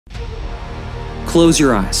Close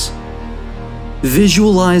your eyes.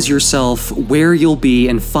 Visualize yourself where you'll be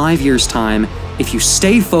in 5 years' time if you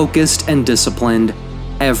stay focused and disciplined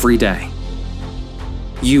every day.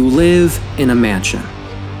 You live in a mansion.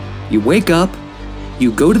 You wake up,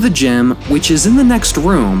 you go to the gym, which is in the next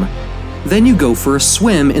room, then you go for a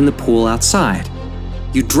swim in the pool outside.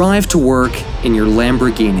 You drive to work in your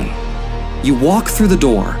Lamborghini. You walk through the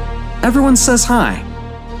door. Everyone says hi.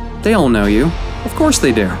 They all know you. Of course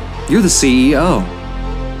they do. You're the CEO.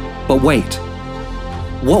 But wait.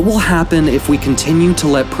 What will happen if we continue to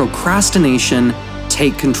let procrastination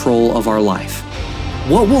take control of our life?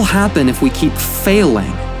 What will happen if we keep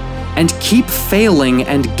failing and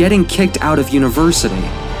getting kicked out of university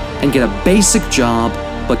and get a basic job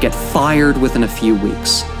but get fired within a few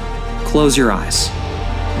weeks? Close your eyes.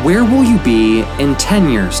 Where will you be in 10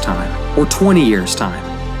 years' time or 20 years' time?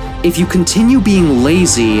 If you continue being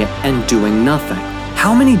lazy and doing nothing,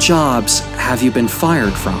 how many jobs have you been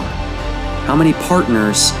fired from? How many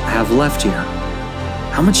partners have left you?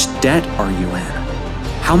 How much debt are you in?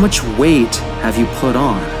 How much weight have you put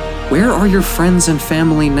on? Where are your friends and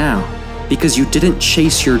family now? Because you didn't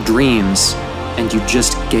chase your dreams and you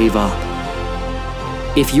just gave up.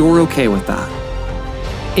 If you're okay with that,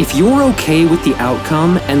 if you're okay with the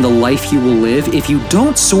outcome and the life you will live, if you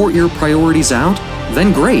don't sort your priorities out,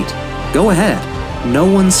 then great, go ahead.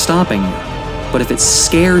 No one's stopping you. But if it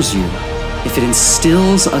scares you, if it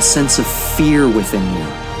instills a sense of fear within you,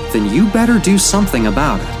 then you better do something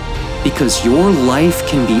about it. Because your life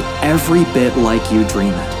can be every bit like you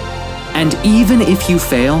dream it. And even if you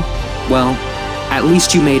fail, well, at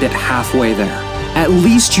least you made it halfway there. At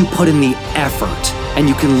least you put in the effort, and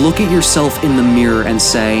you can look at yourself in the mirror and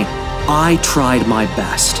say, I tried my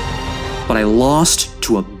best, but I lost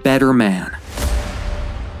to a better man.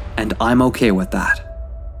 And I'm okay with that.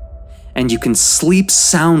 And you can sleep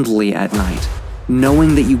soundly at night,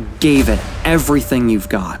 knowing that you gave it everything you've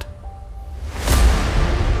got.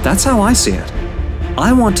 That's how I see it.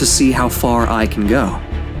 I want to see how far I can go.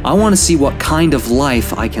 I want to see what kind of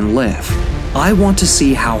life I can live. I want to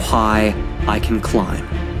see how high I can climb.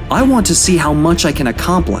 I want to see how much I can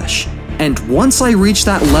accomplish. And once I reach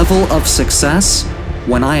that level of success,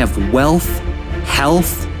 when I have wealth,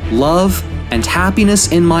 health, love, and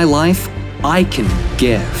happiness in my life, I can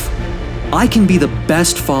give. I can be the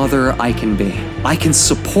best father I can be. I can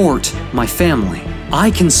support my family. I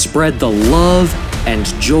can spread the love and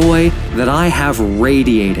joy that I have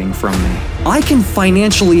radiating from me. I can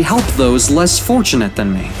financially help those less fortunate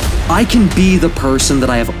than me. I can be the person that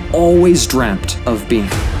I have always dreamt of being.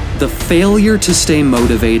 The failure to stay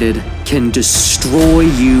motivated can destroy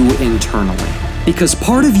you internally. Because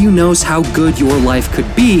part of you knows how good your life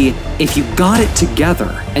could be if you got it together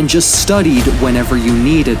and just studied whenever you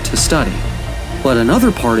needed to study. But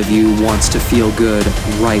another part of you wants to feel good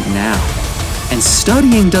right now. And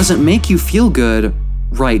studying doesn't make you feel good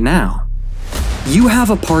right now. You have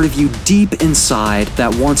a part of you deep inside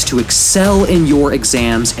that wants to excel in your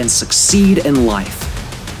exams and succeed in life.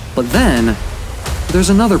 But then, there's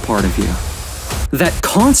another part of you that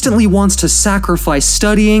constantly wants to sacrifice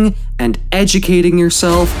studying and educating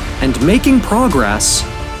yourself and making progress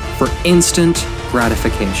for instant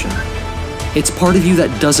gratification. It's part of you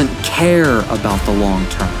that doesn't care about the long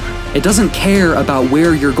term. It doesn't care about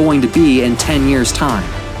where you're going to be in 10 years' time.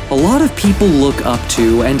 A lot of people look up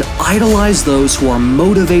to and idolize those who are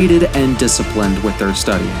motivated and disciplined with their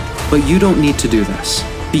studying. But you don't need to do this.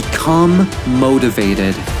 Become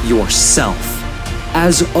motivated yourself.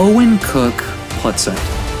 As Owen Cook puts it,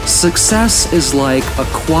 success is like a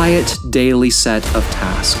quiet daily set of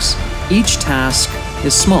tasks. Each task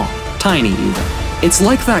is small, tiny even. It's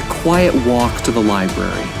like that quiet walk to the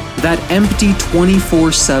library, that empty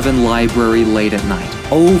 24/7 library late at night,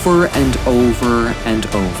 over and over and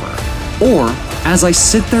over. Or, as I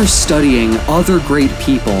sit there studying other great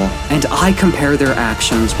people and I compare their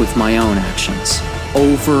actions with my own actions,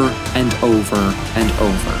 over and over and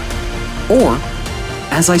over. Or,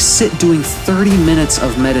 as I sit doing 30 minutes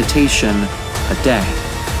of meditation a day,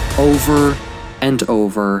 over and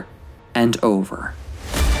over and over.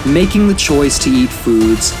 Making the choice to eat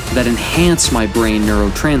foods that enhance my brain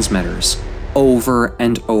neurotransmitters over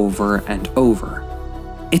and over and over.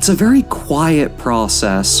 It's a very quiet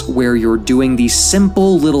process where you're doing these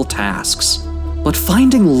simple little tasks, but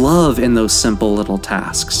finding love in those simple little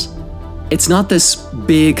tasks. It's not this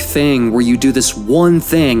big thing where you do this one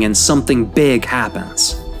thing and something big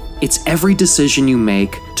happens. It's every decision you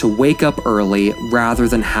make to wake up early rather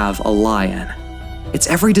than have a lie-in. It's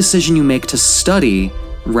every decision you make to study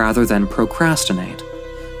rather than procrastinate.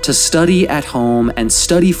 To study at home and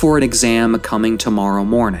study for an exam coming tomorrow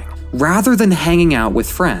morning. rather than hanging out with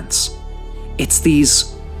friends. It's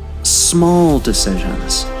these small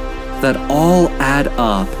decisions that all add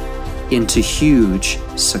up into huge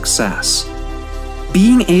success.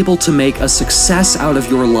 Being able to make a success out of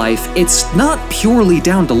your life, it's not purely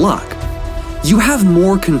down to luck. You have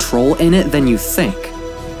more control in it than you think.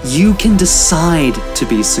 You can decide to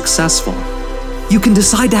be successful. You can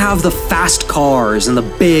decide to have the fast cars and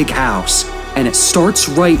the big house, and it starts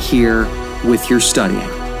right here with your studying.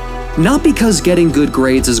 Not because getting good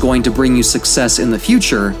grades is going to bring you success in the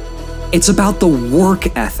future, it's about the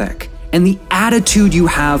work ethic and the attitude you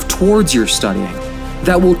have towards your studying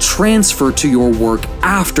that will transfer to your work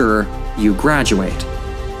after you graduate.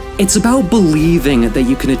 It's about believing that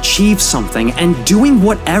you can achieve something and doing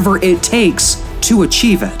whatever it takes to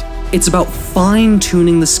achieve it. It's about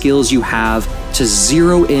fine-tuning the skills you have to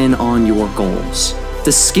zero in on your goals.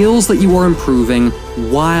 The skills that you are improving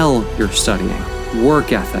while you're studying.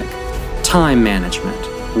 Work ethic, time management,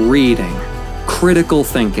 reading, critical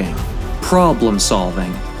thinking, problem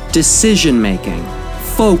solving, decision making,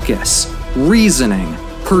 focus, reasoning,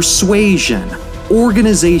 persuasion,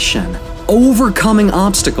 organization, overcoming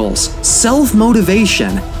obstacles,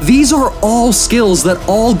 self-motivation. These are all skills that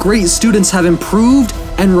all great students have improved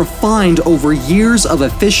and refined over years of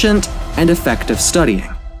efficient and effective studying.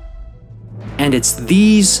 And it's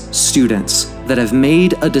these students that have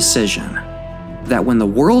made a decision that when the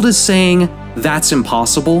world is saying that's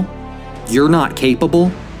impossible, you're not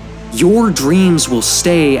capable, your dreams will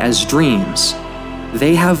stay as dreams.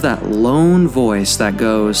 They have that lone voice that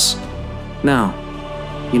goes, no,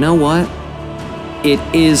 you know what? It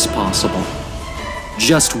is possible.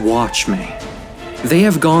 Just watch me. They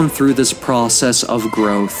have gone through this process of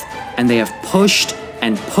growth, and they have pushed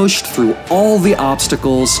and pushed through all the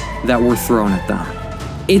obstacles that were thrown at them.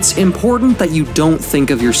 It's important that you don't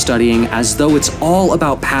think of your studying as though it's all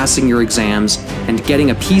about passing your exams and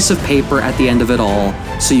getting a piece of paper at the end of it all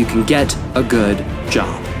so you can get a good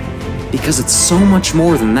job. Because it's so much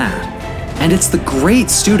more than that. And it's the great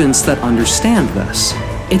students that understand this.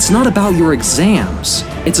 It's not about your exams,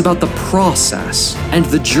 it's about the process and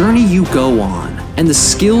the journey you go on and the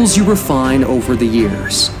skills you refine over the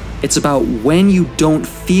years. It's about when you don't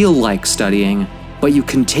feel like studying, but you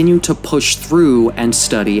continue to push through and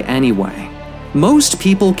study anyway. Most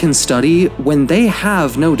people can study when they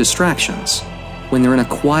have no distractions, when they're in a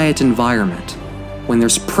quiet environment, when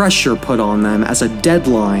there's pressure put on them as a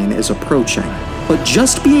deadline is approaching. But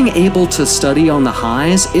just being able to study on the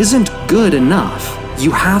highs isn't good enough.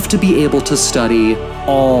 You have to be able to study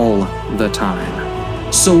all the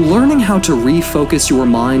time. So learning how to refocus your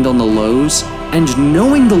mind on the lows and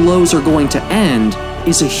knowing the lows are going to end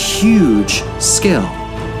is a huge skill.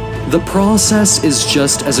 The process is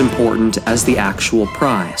just as important as the actual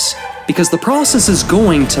prize, because the process is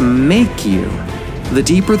going to make you. The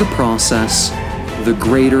deeper the process, the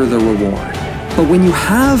greater the reward. But when you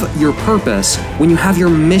have your purpose, when you have your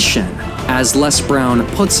mission, as Les Brown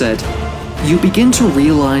puts it, you begin to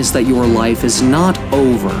realize that your life is not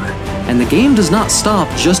over, and the game does not stop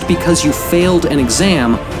just because you failed an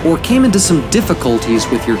exam or came into some difficulties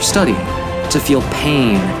with your studying. To feel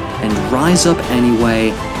pain and rise up anyway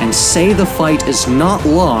and say the fight is not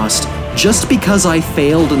lost just because I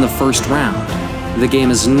failed in the first round. The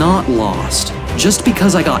game is not lost just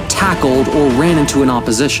because I got tackled or ran into an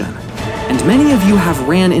opposition. And many of you have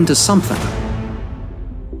ran into something.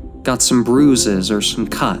 Got some bruises or some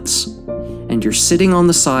cuts. And you're sitting on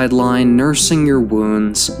the sideline nursing your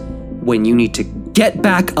wounds when you need to get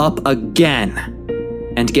back up again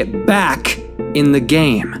and get back in the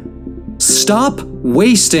game. Stop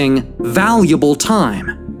wasting valuable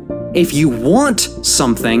time. If you want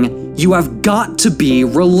something, you have got to be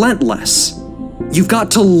relentless. You've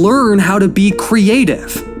got to learn how to be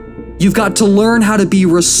creative. You've got to learn how to be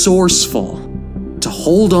resourceful, to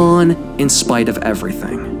hold on in spite of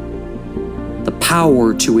everything. The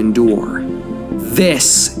power to endure.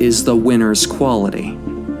 This is the winner's quality.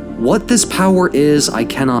 What this power is, I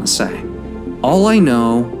cannot say. All I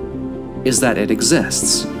know is that it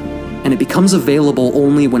exists. And it becomes available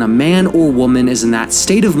only when a man or woman is in that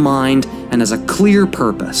state of mind and has a clear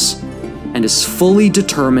purpose, and is fully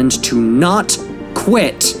determined to not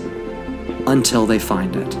quit until they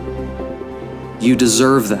find it. You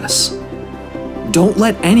deserve this. Don't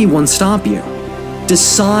let anyone stop you.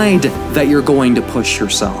 Decide that you're going to push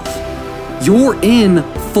yourself. You're in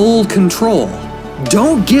full control.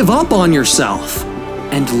 Don't give up on yourself,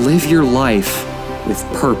 and live your life with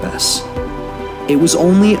purpose. It was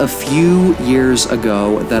only a few years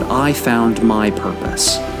ago that I found my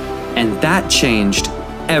purpose, and that changed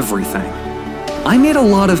everything. I made a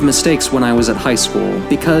lot of mistakes when I was at high school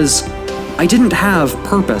because I didn't have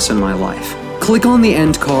purpose in my life. Click on the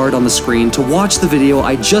end card on the screen to watch the video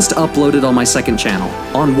I just uploaded on my second channel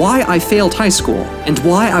on why I failed high school and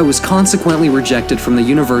why I was consequently rejected from the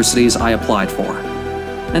universities I applied for.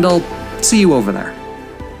 And I'll see you over there.